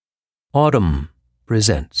Autumn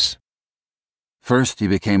presents. First he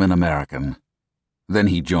became an American. Then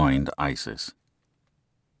he joined ISIS.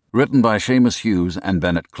 Written by Seamus Hughes and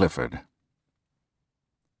Bennett Clifford.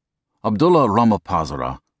 Abdullah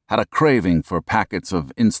Ramapazara had a craving for packets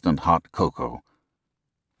of instant hot cocoa.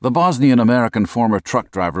 The Bosnian-American former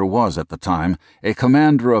truck driver was, at the time, a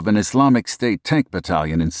commander of an Islamic State tank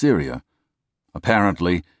battalion in Syria.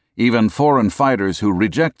 Apparently, even foreign fighters who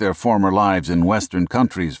reject their former lives in Western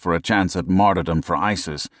countries for a chance at martyrdom for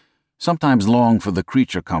ISIS sometimes long for the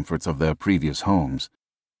creature comforts of their previous homes.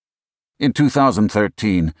 In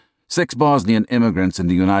 2013, 6 Bosnian immigrants in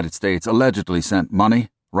the United States allegedly sent money,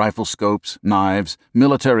 rifle scopes, knives,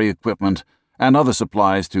 military equipment, and other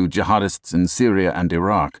supplies to jihadists in Syria and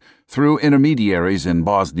Iraq through intermediaries in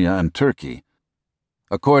Bosnia and Turkey.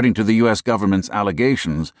 According to the U.S. government's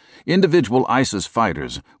allegations, individual ISIS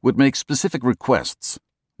fighters would make specific requests,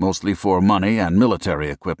 mostly for money and military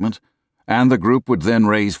equipment, and the group would then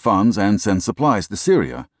raise funds and send supplies to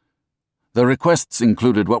Syria. The requests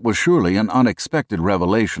included what was surely an unexpected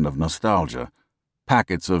revelation of nostalgia: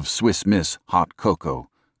 packets of Swiss Miss hot cocoa.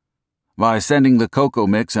 By sending the cocoa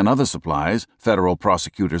mix and other supplies, federal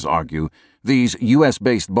prosecutors argue, these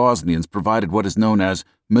U.S.-based Bosnians provided what is known as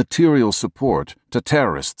material support to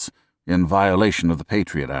terrorists in violation of the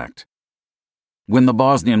Patriot Act. When the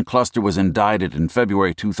Bosnian cluster was indicted in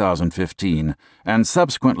February 2015 and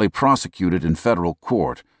subsequently prosecuted in federal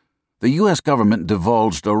court, the U.S. government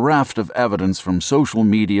divulged a raft of evidence from social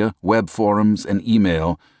media, web forums, and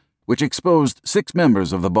email, which exposed 6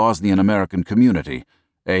 members of the Bosnian American community,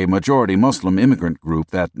 a majority Muslim immigrant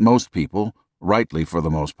group that most people, rightly for the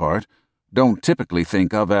most part, don't typically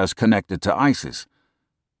think of as connected to ISIS.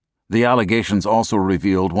 The allegations also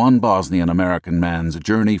revealed one Bosnian American man's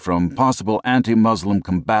journey from possible anti-Muslim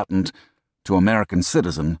combatant to American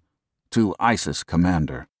citizen to ISIS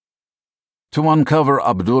commander. To uncover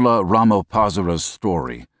Abdullah Ramapazara's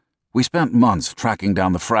story, we spent months tracking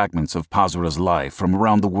down the fragments of Pazara's life from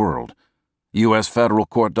around the world: U.S. federal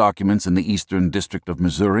court documents in the Eastern District of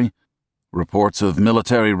Missouri, reports of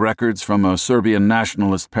military records from a Serbian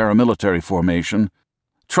nationalist paramilitary formation,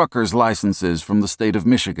 truckers' licenses from the state of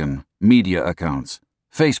Michigan, media accounts,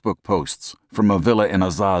 Facebook posts from a villa in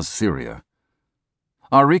Azaz, Syria.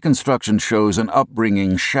 Our reconstruction shows an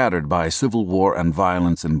upbringing shattered by civil war and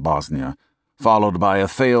violence in Bosnia, followed by a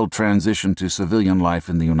failed transition to civilian life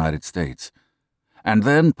in the United States. And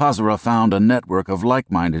then Pazara found a network of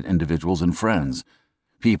like-minded individuals and friends,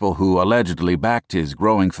 people who allegedly backed his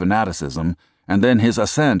growing fanaticism and then his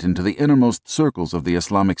ascent into the innermost circles of the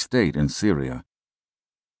Islamic State in Syria.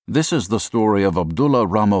 This is the story of Abdullah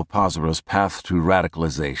Ramapazara's path to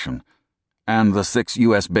radicalization, and the 6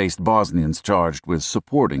 U.S.-based Bosnians charged with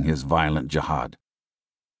supporting his violent jihad.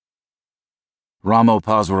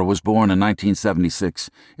 Ramapazara was born in 1976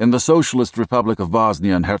 in the Socialist Republic of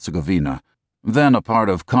Bosnia and Herzegovina, then a part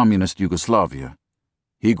of communist Yugoslavia.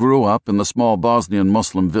 He grew up in the small Bosnian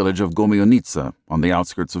Muslim village of Gomionica on the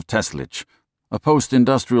outskirts of Teslić, a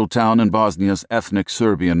post-industrial town in Bosnia's ethnic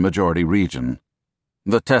Serbian majority region.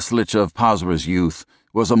 The Teslić of Pazara's youth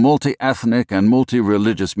was a multi-ethnic and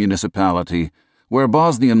multi-religious municipality where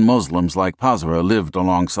Bosnian Muslims like Pazara lived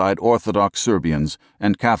alongside Orthodox Serbians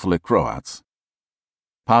and Catholic Croats.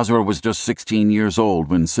 Pazara was just 16 years old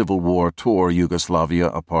when civil war tore Yugoslavia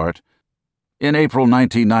apart. In April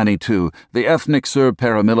 1992, the ethnic Serb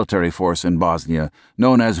paramilitary force in Bosnia,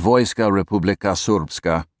 known as Vojska Republika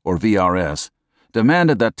Srpska, or VRS,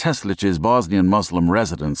 demanded that Teslić's Bosnian Muslim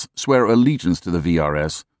residents swear allegiance to the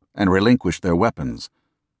VRS and relinquish their weapons.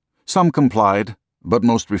 Some complied, but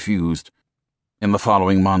most refused. In the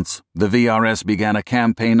following months, the VRS began a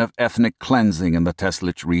campaign of ethnic cleansing in the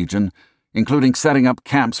Teslić region, including setting up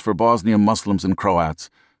camps for Bosnian Muslims and Croats,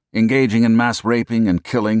 engaging in mass raping and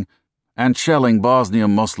killing, and shelling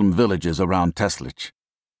Bosnian Muslim villages around Teslić.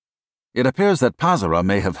 It appears that Pazara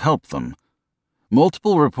may have helped them.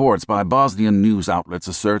 Multiple reports by Bosnian news outlets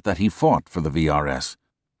assert that he fought for the VRS.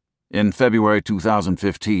 In February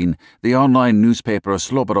 2015, the online newspaper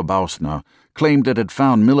Slobodna Bosna claimed it had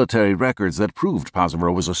found military records that proved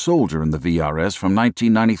Pazara was a soldier in the VRS from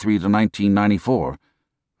 1993 to 1994.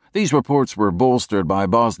 These reports were bolstered by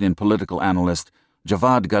Bosnian political analyst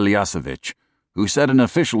Javad Galjasevic, who said an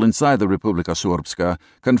official inside the Republika Srpska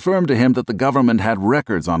confirmed to him that the government had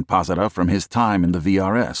records on Pazara from his time in the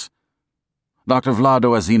VRS. Dr.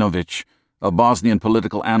 Vlado Azinovic, a Bosnian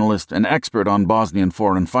political analyst and expert on Bosnian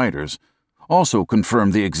foreign fighters, also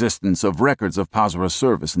confirmed the existence of records of Pazara's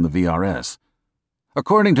service in the VRS.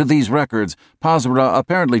 According to these records, Pazara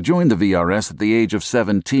apparently joined the VRS at the age of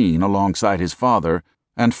 17 alongside his father,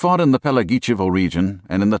 and fought in the Pelagicevo region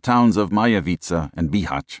and in the towns of Majevica and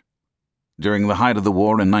Bihać. During the height of the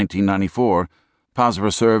war in 1994,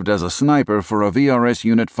 Pazura served as a sniper for a VRS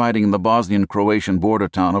unit fighting in the Bosnian-Croatian border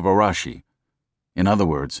town of Orashi. In other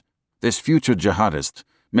words, this future jihadist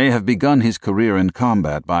may have begun his career in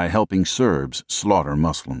combat by helping Serbs slaughter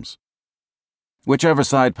Muslims. Whichever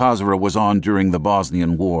side Pazura was on during the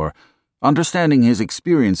Bosnian War, understanding his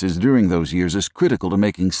experiences during those years is critical to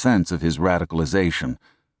making sense of his radicalization.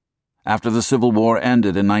 After the Civil War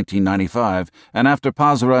ended in 1995, and after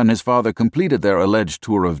Pazura and his father completed their alleged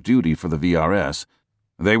tour of duty for the VRS,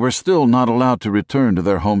 they were still not allowed to return to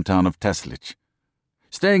their hometown of Teslić.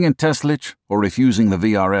 Staying in Teslić or refusing the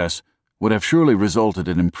VRS would have surely resulted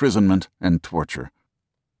in imprisonment and torture.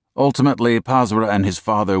 Ultimately, Pazura and his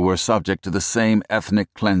father were subject to the same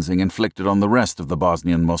ethnic cleansing inflicted on the rest of the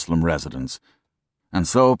Bosnian Muslim residents, and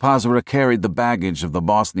so Pazura carried the baggage of the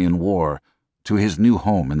Bosnian War to his new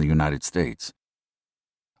home in the United States.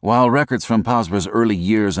 While records from Pazura's early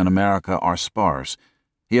years in America are sparse,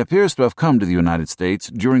 he appears to have come to the United States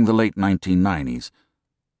during the late 1990s.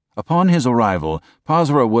 Upon his arrival,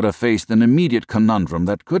 Pazura would have faced an immediate conundrum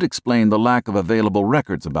that could explain the lack of available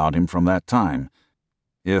records about him from that time.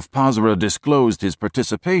 If Pazura disclosed his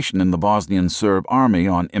participation in the Bosnian Serb army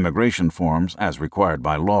on immigration forms as required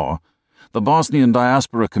by law, the Bosnian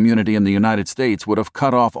diaspora community in the United States would have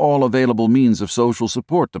cut off all available means of social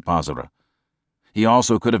support to Pazura. He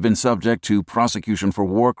also could have been subject to prosecution for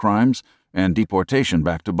war crimes and deportation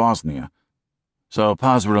back to Bosnia. So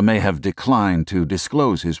Pazura may have declined to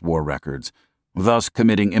disclose his war records, thus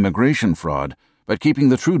committing immigration fraud, but keeping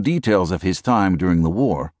the true details of his time during the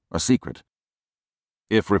war a secret.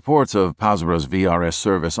 If reports of Pazura's VRS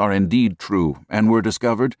service are indeed true and were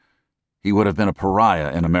discovered, he would have been a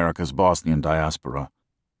pariah in America's Bosnian diaspora.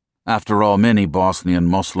 After all, many Bosnian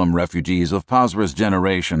Muslim refugees of Pazura's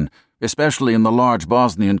generation, especially in the large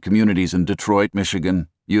Bosnian communities in Detroit, Michigan,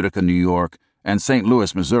 Utica, New York, and St.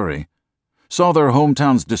 Louis, Missouri, saw their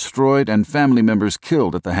hometowns destroyed and family members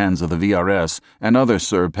killed at the hands of the VRS and other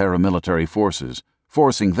Serb paramilitary forces,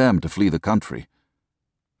 forcing them to flee the country.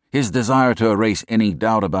 His desire to erase any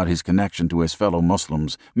doubt about his connection to his fellow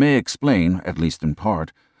Muslims may explain, at least in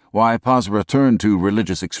part, why Pazura turned to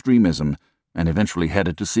religious extremism and eventually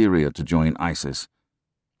headed to Syria to join ISIS.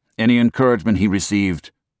 Any encouragement he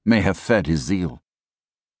received may have fed his zeal.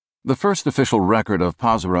 The first official record of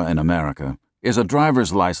Pazura in America is a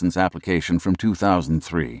driver's license application from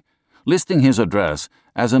 2003, listing his address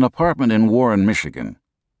as an apartment in Warren, Michigan.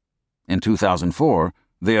 In 2004,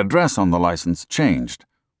 the address on the license changed,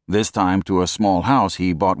 this time to a small house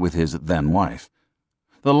he bought with his then-wife.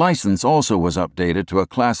 The license also was updated to a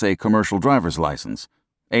Class A commercial driver's license,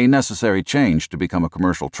 a necessary change to become a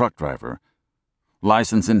commercial truck driver.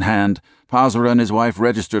 License in hand, Pazura and his wife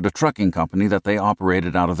registered a trucking company that they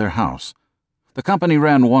operated out of their house. The company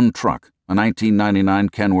ran one truck, a 1999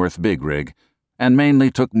 Kenworth Big Rig, and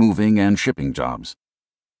mainly took moving and shipping jobs.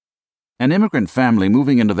 An immigrant family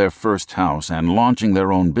moving into their first house and launching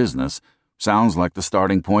their own business sounds like the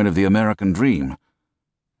starting point of the American dream.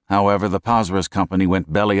 However, the Pazura's company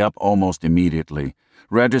went belly up almost immediately,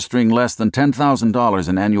 registering less than $10,000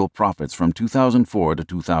 in annual profits from 2004 to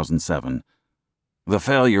 2007. The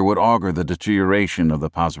failure would augur the deterioration of the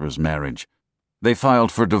Pazura's marriage. They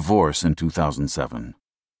filed for divorce in 2007.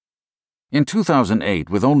 In 2008,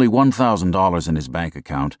 with only $1,000 in his bank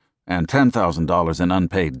account and $10,000 in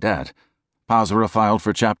unpaid debt, Pazura filed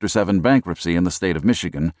for Chapter 7 bankruptcy in the state of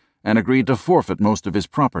Michigan and agreed to forfeit most of his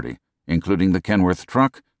property, including the Kenworth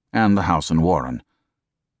truck and the house in Warren.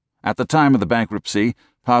 At the time of the bankruptcy,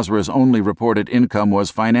 Pazura's only reported income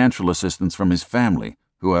was financial assistance from his family,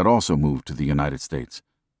 who had also moved to the United States.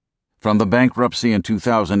 From the bankruptcy in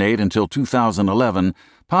 2008 until 2011,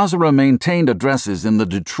 Pazura maintained addresses in the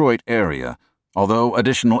Detroit area, although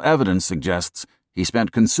additional evidence suggests he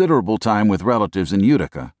spent considerable time with relatives in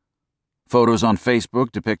Utica. Photos on Facebook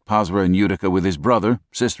depict Pazura in Utica with his brother,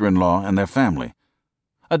 sister-in-law, and their family.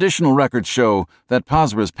 Additional records show that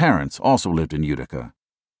Pazura's parents also lived in Utica.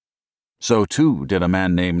 So too did a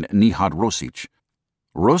man named Nihad Rosic.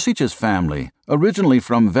 Rosic's family, originally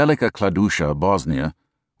from Velika Kladuša, Bosnia,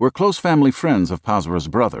 were close family friends of Pazura's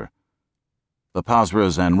brother. The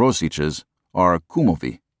Pazuras and Rosices are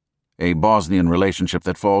kumovi, a Bosnian relationship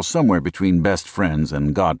that falls somewhere between best friends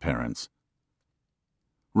and godparents.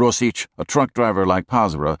 Rosic, a truck driver like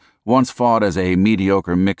Pazura, once fought as a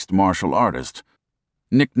mediocre mixed martial artist.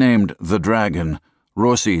 Nicknamed the Dragon,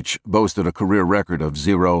 Rosic boasted a career record of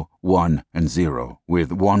 0, 1, and 0,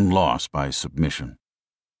 with one loss by submission.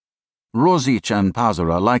 Rosic and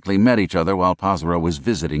Pazura likely met each other while Pazura was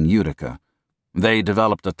visiting Utica. They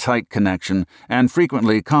developed a tight connection and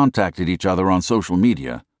frequently contacted each other on social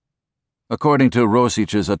media. According to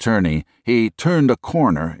Rosic's attorney, he turned a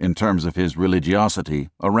corner in terms of his religiosity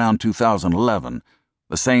around 2011,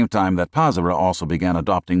 the same time that Pazura also began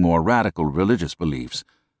adopting more radical religious beliefs.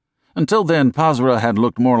 Until then, Pazura had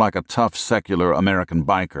looked more like a tough, secular American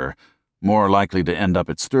biker, more likely to end up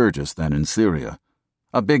at Sturgis than in Syria.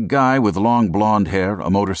 A big guy with long blonde hair, a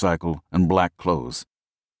motorcycle, and black clothes.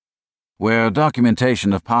 Where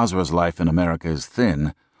documentation of Pazura's life in America is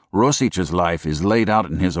thin, Rosic's life is laid out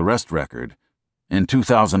in his arrest record. In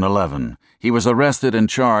 2011, he was arrested and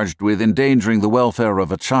charged with endangering the welfare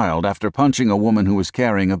of a child after punching a woman who was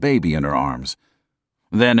carrying a baby in her arms.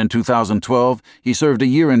 Then in 2012, he served a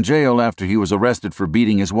year in jail after he was arrested for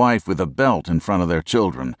beating his wife with a belt in front of their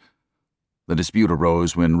children. The dispute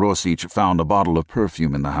arose when Rosic found a bottle of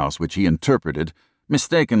perfume in the house which he interpreted,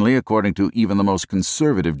 mistakenly according to even the most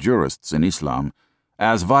conservative jurists in Islam,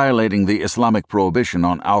 as violating the Islamic prohibition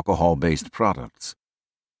on alcohol-based products.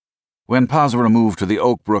 When Pazura moved to the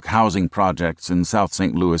Oak Brook housing projects in South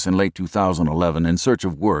St. Louis in late 2011 in search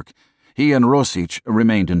of work, he and Rosic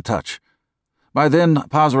remained in touch. By then,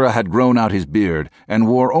 Pazura had grown out his beard and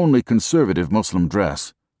wore only conservative Muslim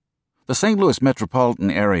dress. The St. Louis metropolitan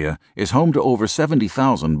area is home to over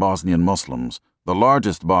 70,000 Bosnian Muslims, the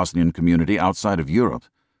largest Bosnian community outside of Europe.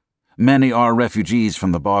 Many are refugees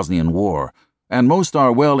from the Bosnian War, and most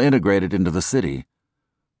are well integrated into the city.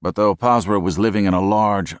 But though Pazura was living in a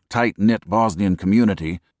large, tight-knit Bosnian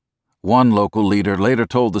community, one local leader later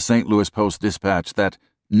told the St. Louis Post-Dispatch that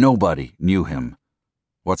nobody knew him.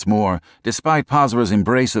 What's more, despite Pazura's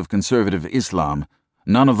embrace of conservative Islam,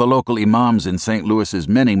 none of the local imams in St. Louis's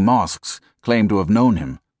many mosques claimed to have known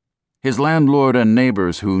him. His landlord and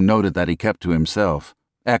neighbors, who noted that he kept to himself,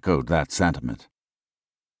 echoed that sentiment.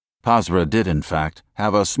 Pazura did, in fact,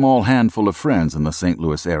 have a small handful of friends in the St.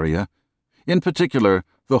 Louis area, in particular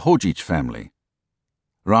the Hodzic family.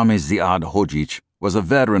 Ramiz Ziad Hodzic was a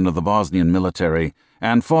veteran of the Bosnian military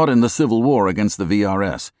and fought in the Civil War against the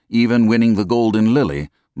VRS, even winning the Golden Lily,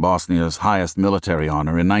 Bosnia's highest military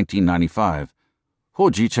honor, in 1995.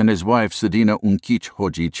 Hodzic and his wife Sedina Unkic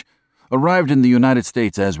Hodzic arrived in the United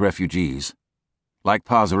States as refugees. Like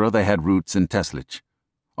Pazura, they had roots in Teslic.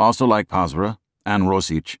 Also like Pazura and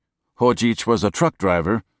Rosic, Hodzic was a truck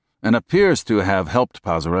driver and appears to have helped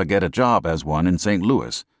Pazura get a job as one in St.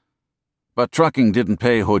 Louis. But trucking didn't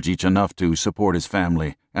pay Hodzic enough to support his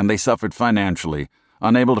family, and they suffered financially,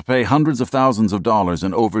 unable to pay hundreds of thousands of dollars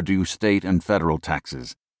in overdue state and federal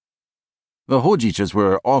taxes. The Hodzics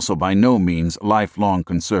were also by no means lifelong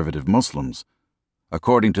conservative Muslims.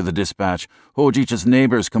 According to the dispatch, Hodzic's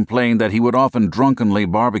neighbors complained that he would often drunkenly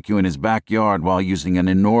barbecue in his backyard while using an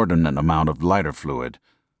inordinate amount of lighter fluid.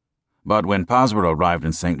 But when Pazura arrived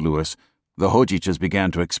in St. Louis, the Hodzics began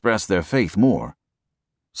to express their faith more.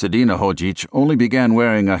 Sedina Hodzic only began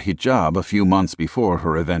wearing a hijab a few months before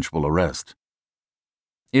her eventual arrest.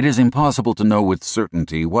 It is impossible to know with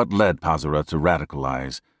certainty what led Pazura to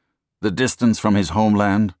radicalize. The distance from his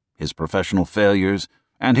homeland, his professional failures,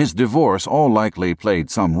 and his divorce all likely played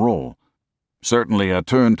some role. Certainly a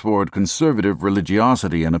turn toward conservative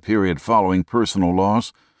religiosity in a period following personal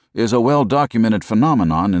loss is a well-documented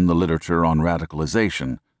phenomenon in the literature on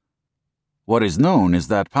radicalization. What is known is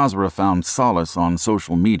that Pazura found solace on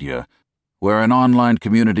social media, where an online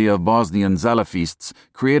community of Bosnian Salafists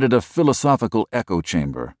created a philosophical echo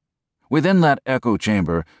chamber. Within that echo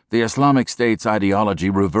chamber, the Islamic State's ideology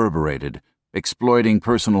reverberated, exploiting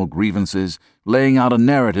personal grievances, laying out a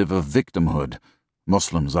narrative of victimhood.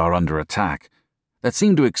 Muslims are under attack, that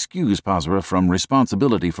seemed to excuse Pazura from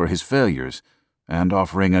responsibility for his failures, and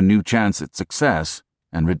offering a new chance at success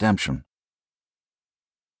and redemption.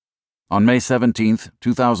 On May 17,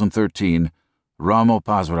 2013, Ramo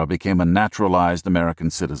Pazura became a naturalized American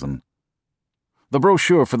citizen. The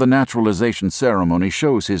brochure for the naturalization ceremony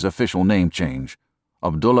shows his official name change,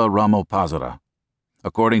 Abdullah Ramo Pazura.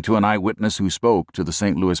 According to an eyewitness who spoke to the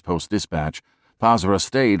St. Louis Post-Dispatch, Pazura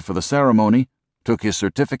stayed for the ceremony, took his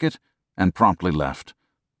certificate, and promptly left.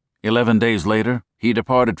 11 days later, he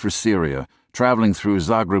departed for Syria, traveling through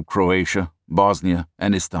Zagreb, Croatia, Bosnia,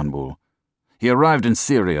 and Istanbul. He arrived in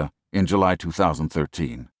Syria in July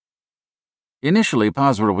 2013. Initially,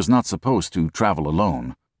 Pazura was not supposed to travel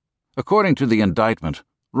alone. According to the indictment,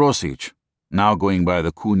 Rosic, now going by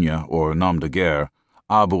the kunya or nom de guerre,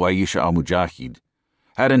 Abu Aisha al-Mujahid,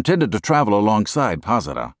 had intended to travel alongside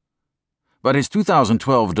Pazura. But his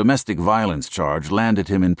 2012 domestic violence charge landed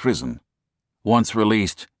him in prison. Once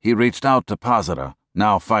released, he reached out to Pazura,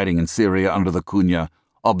 now fighting in Syria under the kunya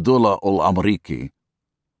Abdullah al-Amriki.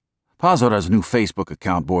 Pazura's new Facebook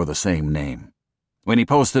account bore the same name. When he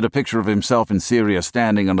posted a picture of himself in Syria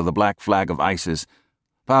standing under the black flag of ISIS,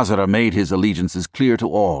 Pazara made his allegiances clear to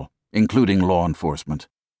all, including law enforcement.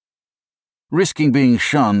 Risking being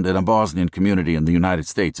shunned in a Bosnian community in the United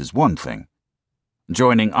States is one thing.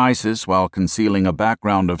 Joining ISIS while concealing a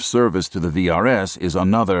background of service to the VRS is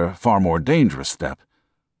another, far more dangerous step.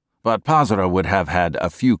 But Pazara would have had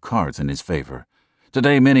a few cards in his favor.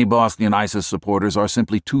 Today, many Bosnian ISIS supporters are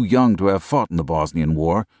simply too young to have fought in the Bosnian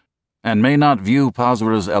War, and may not view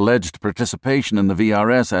Pazara's alleged participation in the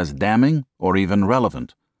VRS as damning or even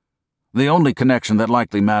relevant. The only connection that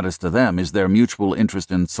likely matters to them is their mutual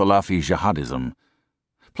interest in Salafi jihadism.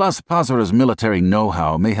 Plus, Pazara's military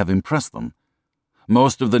know-how may have impressed them.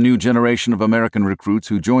 Most of the new generation of American recruits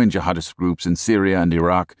who join jihadist groups in Syria and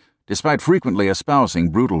Iraq, despite frequently espousing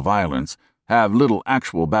brutal violence, have little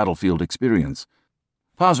actual battlefield experience.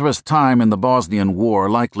 Pazara's time in the Bosnian War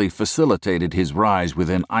likely facilitated his rise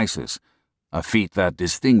within ISIS, a feat that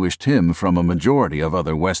distinguished him from a majority of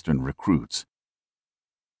other Western recruits.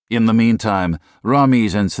 In the meantime,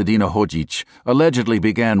 Ramiz and Sedina Hodzic allegedly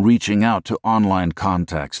began reaching out to online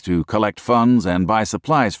contacts to collect funds and buy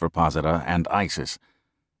supplies for Pazara and ISIS.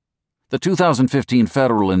 The 2015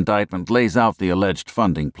 federal indictment lays out the alleged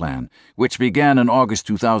funding plan, which began in August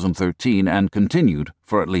 2013 and continued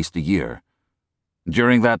for at least a year.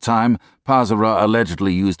 During that time, Pazara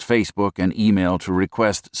allegedly used Facebook and email to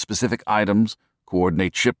request specific items,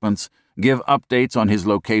 coordinate shipments, give updates on his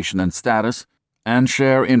location and status, and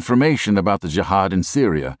share information about the jihad in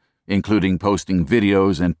Syria, including posting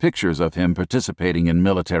videos and pictures of him participating in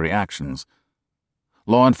military actions.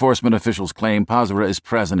 Law enforcement officials claim Pazara is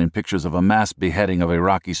present in pictures of a mass beheading of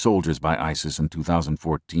Iraqi soldiers by ISIS in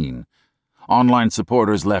 2014. Online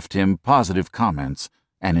supporters left him positive comments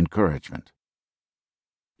and encouragement.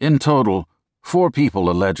 In total, 4 people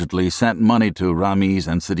allegedly sent money to Ramiz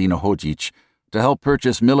and Sedina Hodzic to help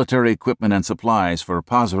purchase military equipment and supplies for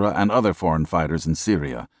Pazara and other foreign fighters in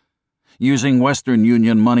Syria. Using Western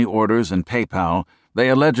Union money orders and PayPal, they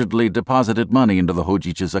allegedly deposited money into the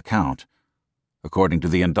Hodzic's account. According to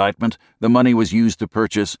the indictment, the money was used to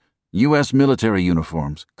purchase U.S. military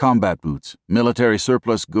uniforms, combat boots, military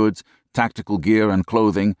surplus goods, tactical gear and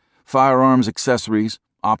clothing, firearms accessories,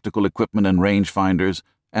 optical equipment and rangefinders,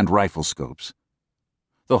 and rifle scopes.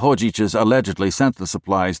 The Hodzics allegedly sent the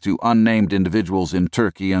supplies to unnamed individuals in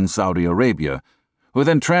Turkey and Saudi Arabia, who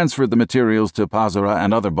then transferred the materials to Pazara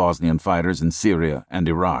and other Bosnian fighters in Syria and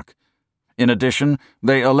Iraq. In addition,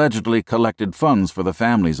 they allegedly collected funds for the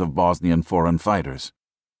families of Bosnian foreign fighters.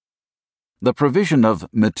 The provision of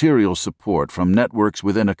material support from networks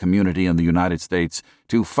within a community in the United States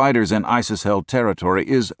to fighters in ISIS-held territory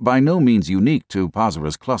is by no means unique to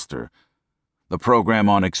Pazara's cluster. The Program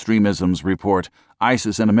on Extremism's report,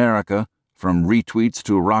 ISIS in America, From Retweets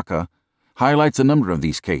to Raqqa, highlights a number of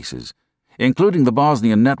these cases, including the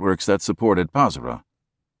Bosnian networks that supported Pazara.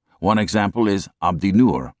 One example is Abdi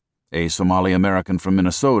Nur, a Somali-American from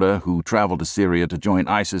Minnesota who traveled to Syria to join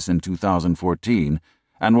ISIS in 2014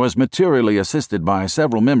 and was materially assisted by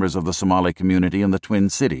several members of the Somali community in the Twin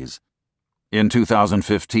Cities. In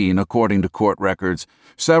 2015, according to court records,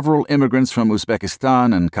 several immigrants from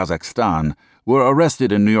Uzbekistan and Kazakhstan were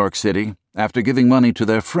arrested in New York City after giving money to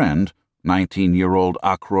their friend, 19-year-old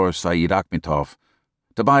Akror Saeed Akhmetov,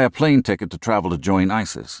 to buy a plane ticket to travel to join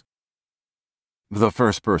ISIS. The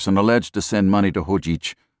first person alleged to send money to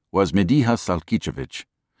Hodzic was Mediha Salkicevic,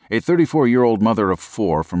 a 34-year-old mother of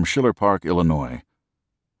 4 from Schiller Park, Illinois.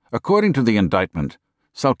 According to the indictment,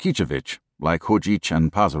 Salkicevic, like Hodzic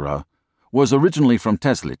and Pazara, was originally from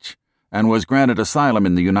Teslic and was granted asylum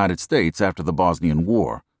in the United States after the Bosnian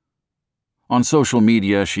War. On social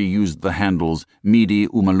media, she used the handles Midi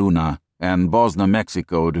Umaluna and Bosna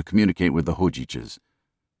Mexico to communicate with the Hodzics.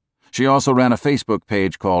 She also ran a Facebook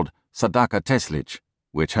page called Sadaka Teslic,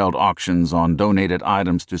 which held auctions on donated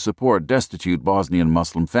items to support destitute Bosnian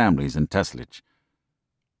Muslim families in Teslic.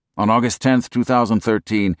 On August 10,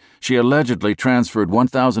 2013, she allegedly transferred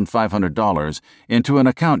 $1,500 into an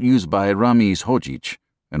account used by Ramiz Hodzic,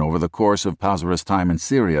 and over the course of Pazara's time in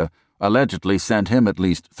Syria, allegedly sent him at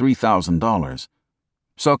least $3,000.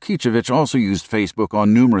 Salkicevic also used Facebook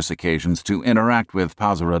on numerous occasions to interact with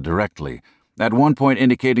Pazara directly, at one point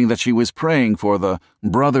indicating that she was praying for the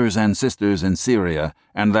brothers and sisters in Syria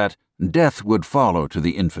and that death would follow to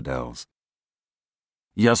the infidels.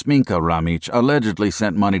 Yasminka Ramic allegedly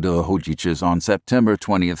sent money to the Hodzics on September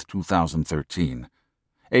 20, 2013.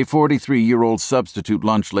 A 43-year-old substitute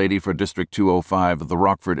lunch lady for District 205 of the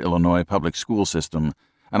Rockford, Illinois public school system,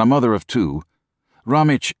 and a mother of 2,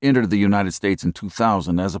 Ramic entered the United States in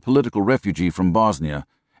 2000 as a political refugee from Bosnia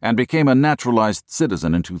and became a naturalized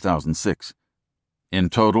citizen in 2006. In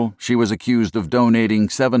total, she was accused of donating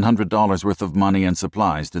 $700 worth of money and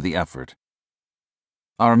supplies to the effort.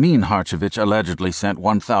 Armin Harchevich allegedly sent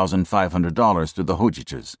 $1,500 to the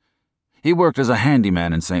Hojiches. He worked as a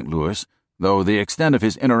handyman in St. Louis, though the extent of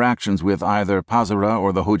his interactions with either Pazura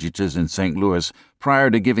or the Hojiches in St. Louis prior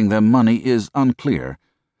to giving them money is unclear.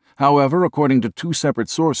 However, according to two separate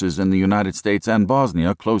sources in the United States and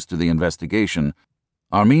Bosnia close to the investigation,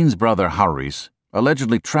 Armin's brother Haris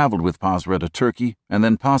allegedly traveled with Pazura to Turkey and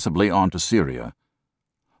then possibly on to Syria.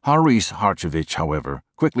 Haris Harchevich, however,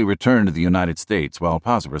 quickly returned to the United States while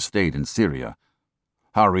Pazura stayed in Syria.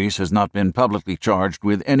 Haris has not been publicly charged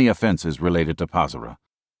with any offenses related to Pazura.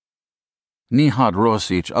 Nihad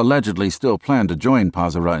Rosic allegedly still planned to join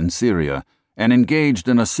Pazura in Syria and engaged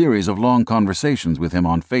in a series of long conversations with him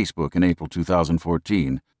on Facebook in April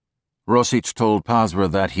 2014. Rosic told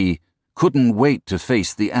Pazura that he couldn't wait to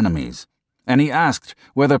face the enemies, and he asked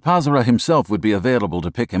whether Pazura himself would be available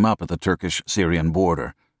to pick him up at the Turkish-Syrian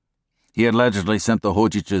border. He allegedly sent the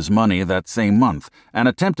Hojiches money that same month and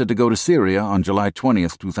attempted to go to Syria on July 20,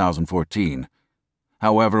 2014.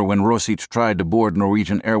 However, when Rosic tried to board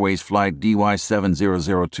Norwegian Airways flight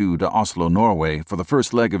DY7002 to Oslo, Norway for the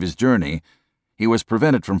first leg of his journey, he was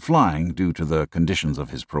prevented from flying due to the conditions of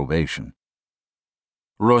his probation.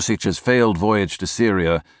 Rosic's failed voyage to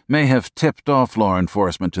Syria may have tipped off law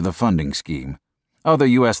enforcement to the funding scheme. Other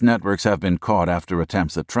U.S. networks have been caught after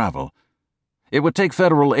attempts at travel. It would take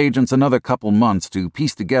federal agents another couple months to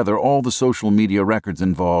piece together all the social media records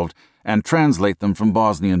involved and translate them from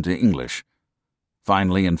Bosnian to English.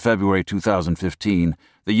 Finally, in February 2015,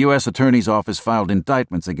 the U.S. Attorney's Office filed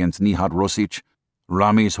indictments against Nihad Rosic,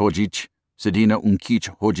 Ramiz Hojic, Sedina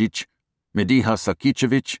Unkic Hojic, Mediha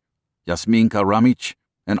Sakicevic, Jasminka Ramic,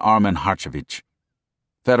 and Armin Harchevich.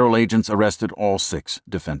 Federal agents arrested all 6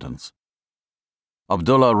 defendants.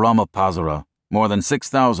 Abdullah Rama Pazura, more than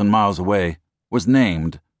 6,000 miles away, was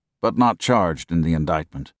named, but not charged in the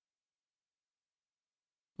indictment.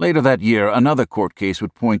 Later that year, another court case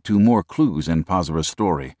would point to more clues in Pazura's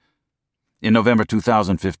story. In November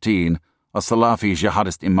 2015, a Salafi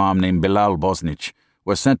jihadist imam named Bilal Bosnic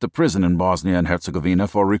was sent to prison in Bosnia and Herzegovina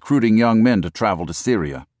for recruiting young men to travel to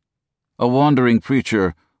Syria. A wandering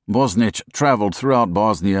preacher, Bosnic traveled throughout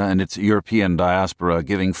Bosnia and its European diaspora,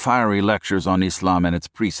 giving fiery lectures on Islam and its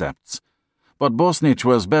precepts. But Bosnic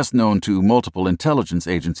was best known to multiple intelligence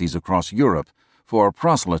agencies across Europe for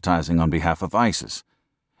proselytizing on behalf of ISIS,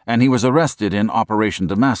 and he was arrested in Operation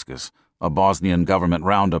Damascus, a Bosnian government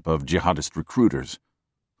roundup of jihadist recruiters.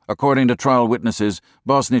 According to trial witnesses,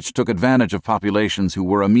 Bosnic took advantage of populations who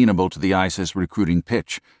were amenable to the ISIS recruiting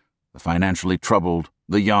pitch, the financially troubled,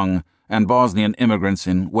 the young, and Bosnian immigrants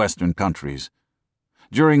in Western countries.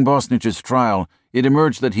 During Bosnic's trial, it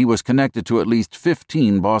emerged that he was connected to at least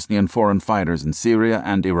 15 Bosnian foreign fighters in Syria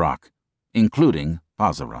and Iraq, including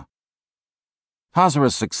Pazura.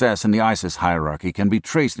 Pazura's success in the ISIS hierarchy can be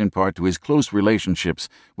traced in part to his close relationships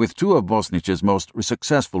with 2 of Bosnic's most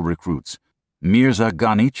successful recruits, Mirza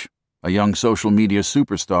Ganic, a young social media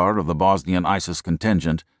superstar of the Bosnian ISIS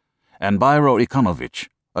contingent, and Bajro Ikonovic,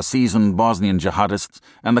 a seasoned Bosnian jihadist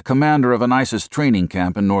and the commander of an ISIS training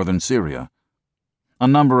camp in northern Syria. A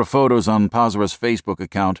number of photos on Pazura's Facebook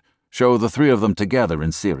account show the 3 of them together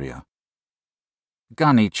in Syria.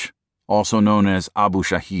 Ganic, also known as Abu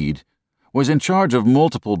Shahid, was in charge of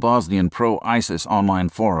multiple Bosnian pro-ISIS online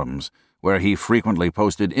forums, where he frequently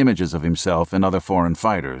posted images of himself and other foreign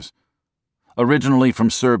fighters. Originally from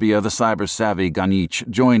Serbia, the cyber-savvy Ganic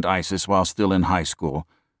joined ISIS while still in high school.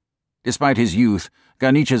 Despite his youth,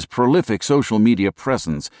 Ganic's prolific social media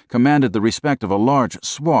presence commanded the respect of a large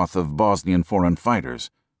swath of Bosnian foreign fighters.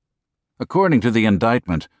 According to the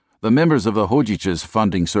indictment, the members of the Hojiches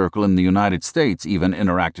funding circle in the United States even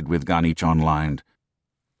interacted with Ganic online.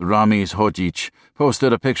 Ramiz Hojic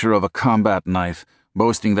posted a picture of a combat knife,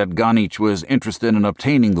 boasting that Ganic was interested in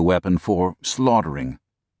obtaining the weapon for slaughtering.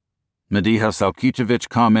 Mediha Salkicevic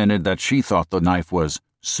commented that she thought the knife was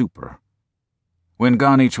super. When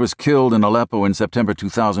Ganic was killed in Aleppo in September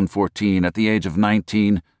 2014 at the age of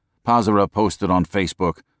 19, Pazura posted on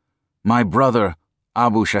Facebook, "My brother,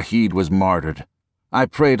 Abu Shahid, was martyred. I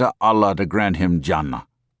pray to Allah to grant him Jannah,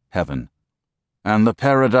 heaven, and the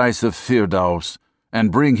paradise of Firdaus,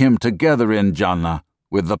 and bring him together in Jannah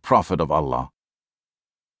with the Prophet of Allah."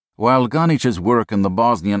 While Ganic's work in the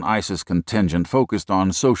Bosnian ISIS contingent focused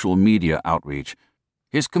on social media outreach,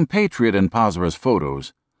 his compatriot in Pazura's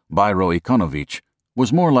photos, Bajro Ikonovic,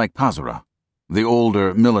 was more like Pazura, the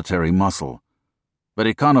older military muscle. But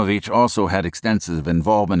Ikonovic also had extensive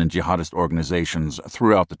involvement in jihadist organizations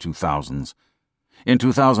throughout the 2000s. In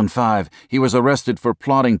 2005, he was arrested for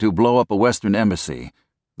plotting to blow up a Western embassy,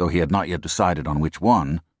 though he had not yet decided on which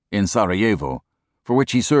one, in Sarajevo, for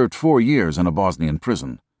which he served 4 years in a Bosnian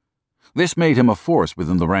prison. This made him a force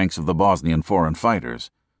within the ranks of the Bosnian foreign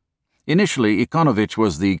fighters. Initially, Ikonović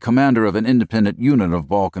was the commander of an independent unit of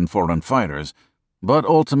Balkan foreign fighters, but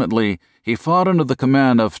ultimately he fought under the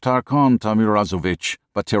command of Tarkon Tamirazović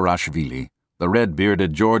Batirashvili, the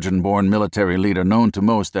red-bearded Georgian-born military leader known to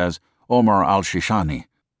most as Omar al-Shishani.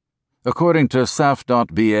 According to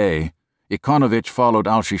SAF.BA, Ikonović followed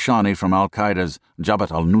al-Shishani from al-Qaeda's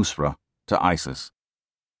Jabhat al-Nusra to ISIS.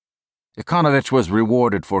 Ikonović was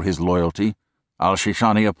rewarded for his loyalty.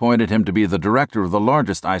 Al-Shishani appointed him to be the director of the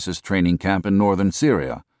largest ISIS training camp in northern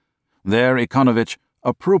Syria. There, Ikonović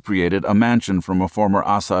appropriated a mansion from a former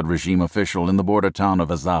Assad regime official in the border town of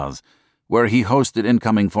Azaz, where he hosted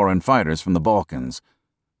incoming foreign fighters from the Balkans.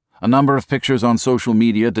 A number of pictures on social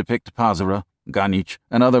media depict Pazara, Ganić,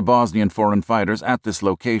 and other Bosnian foreign fighters at this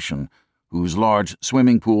location, whose large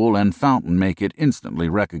swimming pool and fountain make it instantly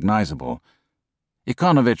recognizable.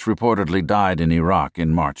 Ikonović reportedly died in Iraq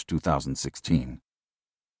in March 2016.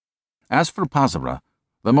 As for Pazara,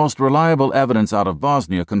 the most reliable evidence out of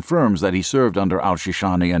Bosnia confirms that he served under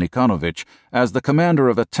al-Shishani and Ikonović as the commander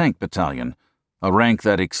of a tank battalion, a rank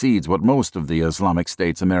that exceeds what most of the Islamic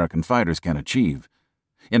State's American fighters can achieve.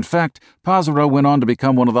 In fact, Pazara went on to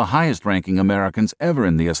become one of the highest-ranking Americans ever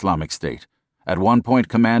in the Islamic State, at one point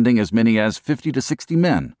commanding as many as 50 to 60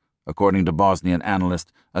 men, according to Bosnian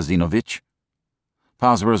analyst Azinović.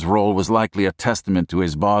 Pazara's role was likely a testament to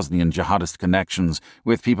his Bosnian jihadist connections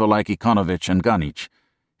with people like Ikonović and Ganić,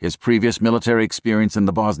 his previous military experience in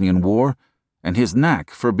the Bosnian War, and his knack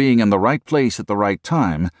for being in the right place at the right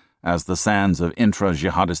time as the sands of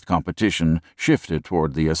intra-jihadist competition shifted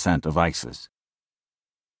toward the ascent of ISIS.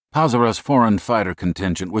 Pazara's foreign fighter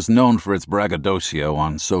contingent was known for its braggadocio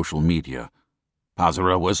on social media.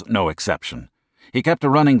 Pazara was no exception. He kept a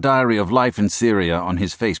running diary of life in Syria on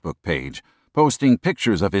his Facebook page, posting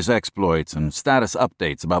pictures of his exploits and status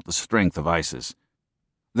updates about the strength of ISIS.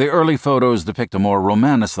 The early photos depict a more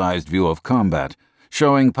romanticized view of combat,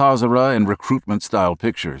 showing Pazara in recruitment-style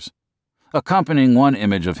pictures. Accompanying one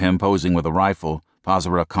image of him posing with a rifle,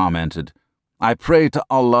 Pazara commented, "I pray to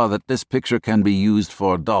Allah that this picture can be used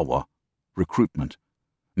for dawah, recruitment.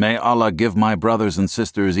 May Allah give my brothers and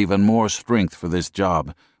sisters even more strength for this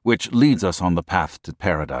job, which leads us on the path to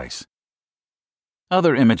paradise."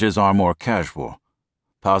 Other images are more casual.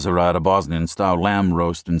 Pazara at a Bosnian-style lamb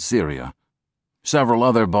roast in Syria. Several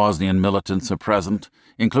other Bosnian militants are present,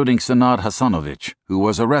 including Senad Hasanović, who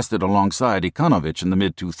was arrested alongside Ikonović in the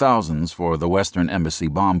mid-2000s for the Western Embassy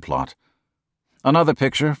bomb plot. Another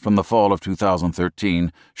picture from the fall of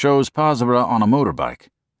 2013 shows Pazara on a motorbike,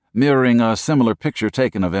 mirroring a similar picture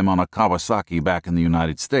taken of him on a Kawasaki back in the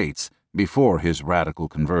United States before his radical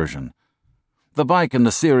conversion. The bike in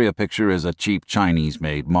the Syria picture is a cheap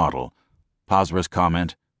Chinese-made model. Pazara's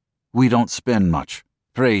comment, "We don't spend much.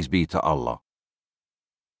 Praise be to Allah."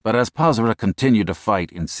 But as Pazara continued to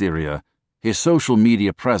fight in Syria, his social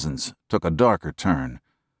media presence took a darker turn.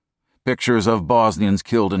 Pictures of Bosnians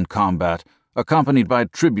killed in combat, accompanied by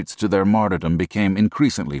tributes to their martyrdom, became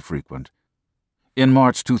increasingly frequent. In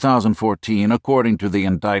March 2014, according to the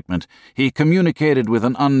indictment, he communicated with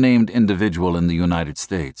an unnamed individual in the United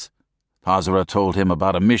States. Pazara told him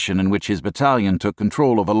about a mission in which his battalion took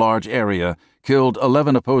control of a large area, killed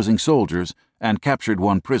 11 opposing soldiers, and captured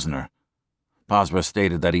 1 prisoner. Pazara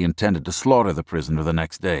stated that he intended to slaughter the prisoner the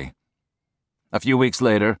next day. A few weeks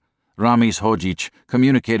later, Ramis Hodzic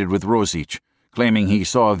communicated with Rosic, claiming he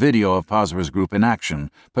saw a video of Pazara's group in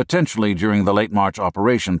action, potentially during the late March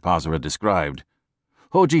operation Pazara described.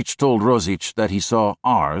 Hodzic told Rosic that he saw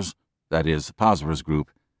ours, that is, Pazara's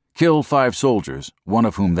group, kill 5 soldiers, one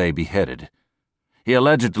of whom they beheaded. He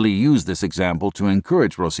allegedly used this example to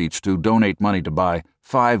encourage Rosic to donate money to buy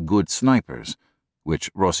 5 good snipers,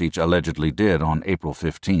 which Rosic allegedly did on April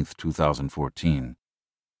 15, 2014.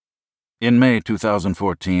 In May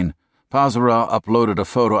 2014, Pazara uploaded a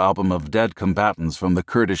photo album of dead combatants from the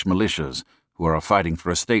Kurdish militias who are fighting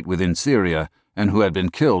for a state within Syria and who had been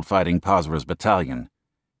killed fighting Pazara's battalion.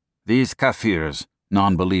 These kafirs,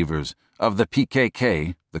 non-believers, of the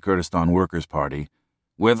PKK, the Kurdistan Workers' Party,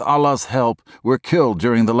 with Allah's help, were killed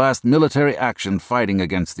during the last military action fighting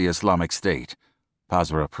against the Islamic State,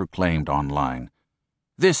 Pazara proclaimed online.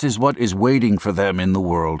 This is what is waiting for them in the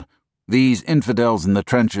world. These infidels in the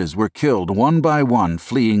trenches were killed one by one,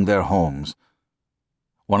 fleeing their homes.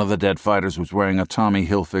 One of the dead fighters was wearing a Tommy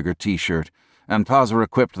Hilfiger t-shirt, and Pazara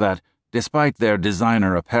quipped that, despite their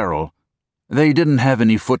designer apparel, they didn't have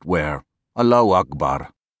any footwear. Allahu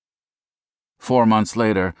Akbar. 4 months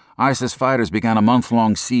later, ISIS fighters began a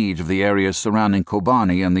month-long siege of the areas surrounding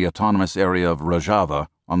Kobani and the autonomous area of Rojava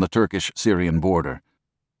on the Turkish-Syrian border.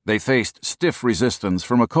 They faced stiff resistance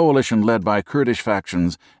from a coalition led by Kurdish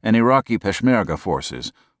factions and Iraqi Peshmerga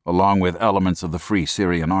forces, along with elements of the Free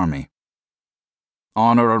Syrian Army.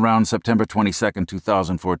 On or around September 22,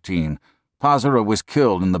 2014, Pazura was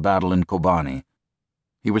killed in the battle in Kobani.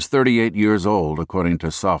 He was 38 years old, according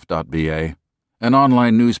to Soft.ba, an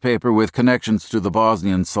online newspaper with connections to the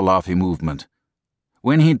Bosnian Salafi movement.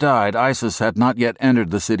 When he died, ISIS had not yet entered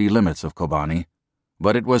the city limits of Kobani,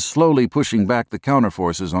 but it was slowly pushing back the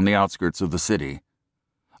counterforces on the outskirts of the city.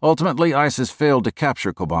 Ultimately, ISIS failed to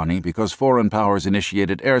capture Kobani because foreign powers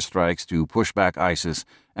initiated airstrikes to push back ISIS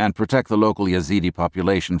and protect the local Yazidi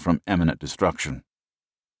population from imminent destruction.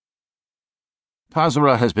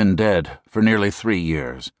 Pazura has been dead for nearly 3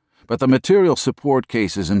 years, but the material support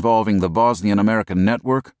cases involving the Bosnian American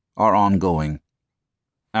network are ongoing.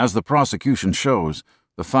 As the prosecution shows,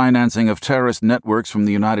 the financing of terrorist networks from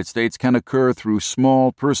the United States can occur through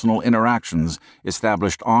small personal interactions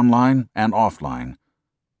established online and offline.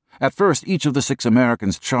 At first, each of the 6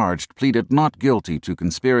 Americans charged pleaded not guilty to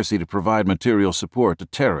conspiracy to provide material support to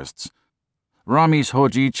terrorists. Ramiz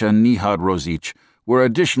Hodzic and Nihad Rozic were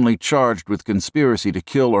additionally charged with conspiracy to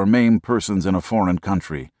kill or maim persons in a foreign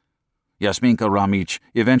country. Yasminka Ramic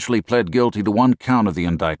eventually pled guilty to 1 count of the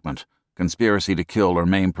indictment, conspiracy to kill or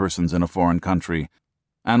maim persons in a foreign country,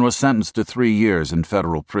 and was sentenced to 3 years in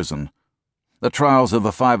federal prison. The trials of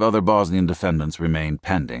the 5 other Bosnian defendants remain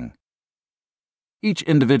pending. Each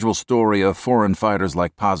individual story of foreign fighters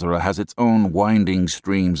like Pazura has its own winding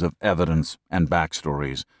streams of evidence and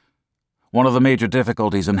backstories. One of the major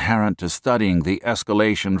difficulties inherent to studying the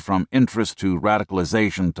escalation from interest to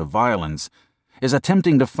radicalization to violence is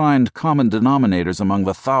attempting to find common denominators among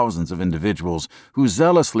the thousands of individuals who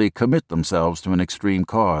zealously commit themselves to an extreme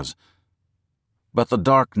cause. But the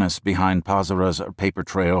darkness behind Pazura's paper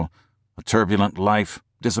trail, a turbulent life,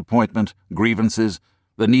 disappointment, grievances,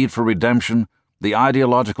 the need for redemption, the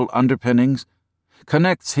ideological underpinnings,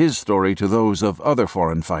 connects his story to those of other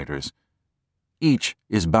foreign fighters. Each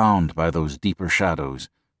is bound by those deeper shadows,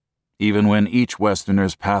 even when each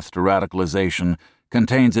Westerner's path to radicalization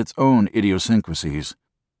contains its own idiosyncrasies,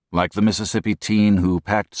 like the Mississippi teen who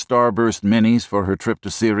packed Starburst minis for her trip to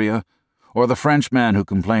Syria, or the French man who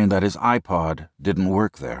complained that his iPod didn't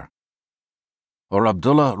work there. Or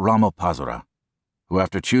Abdullah Ramo Pazura, who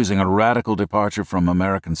after choosing a radical departure from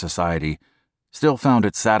American society, still found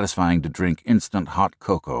it satisfying to drink instant hot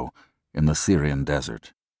cocoa in the Syrian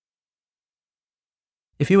desert.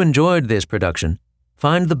 If you enjoyed this production,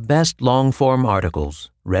 find the best long-form articles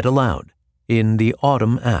read aloud in the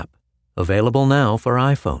Autumn app, available now for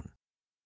iPhone.